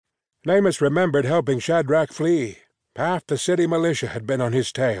Namus remembered helping Shadrach flee. Half the city militia had been on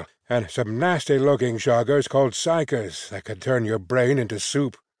his tail, and some nasty-looking shoggers called psychers that could turn your brain into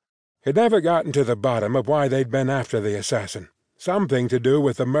soup. He'd never gotten to the bottom of why they'd been after the assassin. Something to do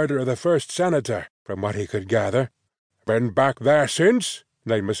with the murder of the first senator, from what he could gather. "Been back there since?"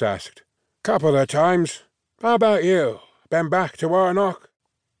 Namus asked. "Couple of times. How about you? Been back to Warnock?"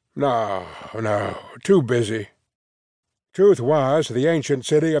 No, too busy." Truth was, the ancient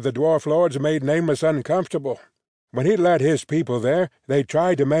city of the Dwarf Lords made Namus uncomfortable. When he led his people there, they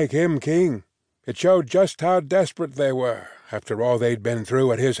tried to make him king. It showed just how desperate they were, after all they'd been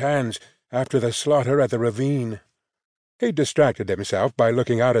through at his hands, after the slaughter at the ravine. He distracted himself by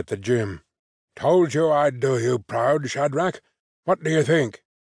looking out at the gym. "Told you I'd do you proud, Shadrach. What do you think?"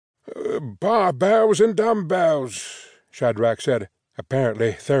 "Barbells and dumbbells," Shadrach said,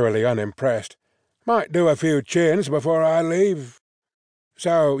 apparently thoroughly unimpressed. "Might do a few chins before I leave."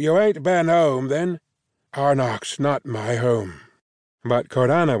 "So you ain't been home, then?" "Arnock's not my home." But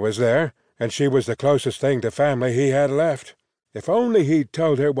Cortana was there, and she was the closest thing to family he had left. If only he'd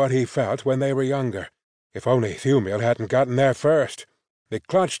told her what he felt when they were younger. If only Thumil hadn't gotten there first. He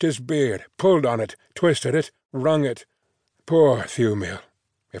clutched his beard, pulled on it, twisted it, wrung it. Poor Thumil.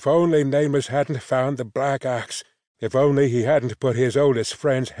 If only Namus hadn't found the black axe. If only he hadn't put his oldest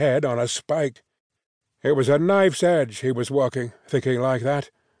friend's head on a spike. It was a knife's edge he was walking, thinking like that.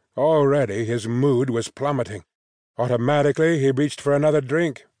 Already his mood was plummeting. Automatically he reached for another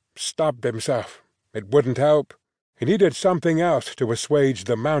drink, stopped himself. It wouldn't help. He needed something else to assuage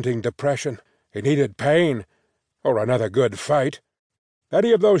the mounting depression. He needed pain, or another good fight.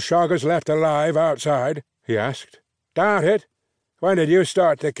 "Any of those shoggers left alive outside?" he asked. "Doubt it. When did you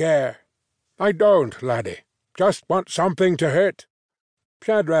start to care?" "I don't, laddie. Just want something to hit."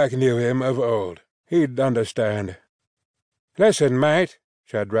 Shadrach knew him of old. He'd understand. "Listen, mate,"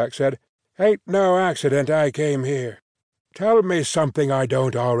 Shadrach said. "Ain't no accident I came here. Tell me something I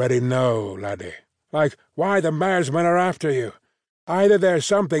don't already know, laddie. Like why the maresmen are after you. Either there's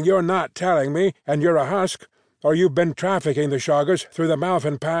something you're not telling me, and you're a husk, or you've been trafficking the shoggers through the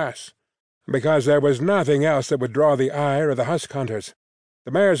Malfin Pass. Because there was nothing else that would draw the ire of the husk hunters.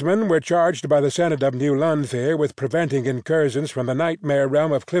 The maresmen were charged by the Senate of New Lundthyr with preventing incursions from the nightmare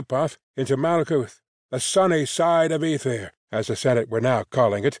realm of Clipoth into Malkuth, the sunny side of Aether, as the Senate were now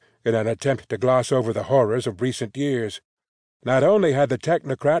calling it, in an attempt to gloss over the horrors of recent years. Not only had the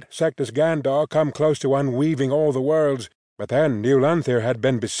technocrat Sectus Gandal come close to unweaving all the worlds, but then New Lundthyr had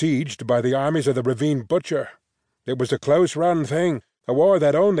been besieged by the armies of the Ravine Butcher. It was a close-run thing, a war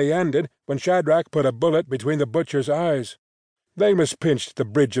that only ended when Shadrach put a bullet between the Butcher's eyes. Namus pinched the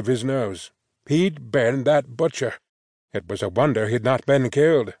bridge of his nose. He'd been that Butcher. It was a wonder he'd not been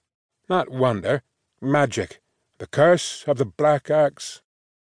killed. Not wonder. Magic. The curse of the Black Axe.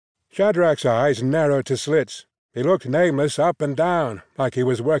 Shadrach's eyes narrowed to slits. He looked Nameless up and down, like he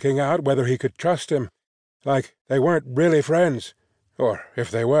was working out whether he could trust him. Like they weren't really friends. Or, if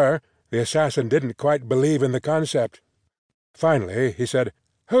they were, the assassin didn't quite believe in the concept. Finally he said,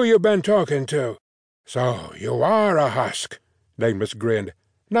 "Who you been talking to?" "So you are a husk." Nameless grinned.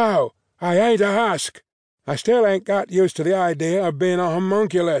 "No, I ain't a husk. I still ain't got used to the idea of being a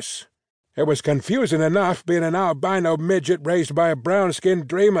homunculus. It was confusing enough being an albino midget raised by a brown-skinned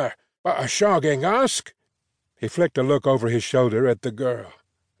dreamer, but a shogging husk?" He flicked a look over his shoulder at the girl.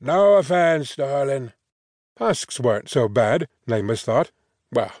 "No offense, darling." Husks weren't so bad, Nameless thought.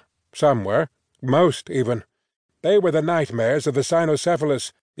 Well, some were. Most, even. They were the nightmares of the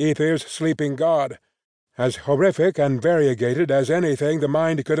cynocephalus, Aether's sleeping god. As horrific and variegated as anything the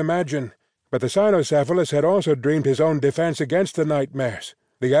mind could imagine. But the cynocephalus had also dreamed his own defense against the nightmares,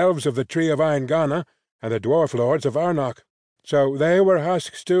 the elves of the Tree of Eingana, and the Dwarf Lords of Arnock. So they were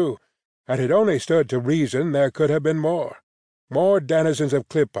husks too, and it only stood to reason there could have been more. More denizens of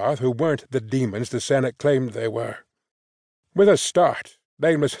Clipoth who weren't the demons the Senate claimed they were. With a start,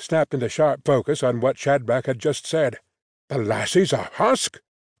 Nameless snapped into sharp focus on what Shadrach had just said. "The lassie's a husk?"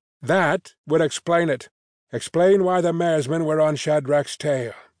 That would explain it. Explain why the maresmen were on Shadrach's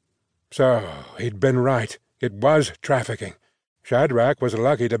tail. So he'd been right. It was trafficking. Shadrach was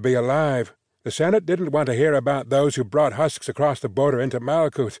lucky to be alive. The Senate didn't want to hear about those who brought husks across the border into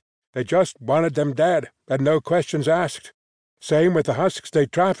Malkuth. They just wanted them dead, and no questions asked. Same with the husks they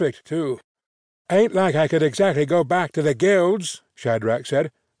trafficked, too. "Ain't like I could exactly go back to the guilds," Shadrach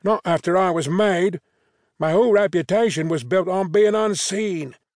said. "Not after I was made. My whole reputation was built on being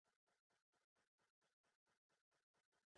unseen.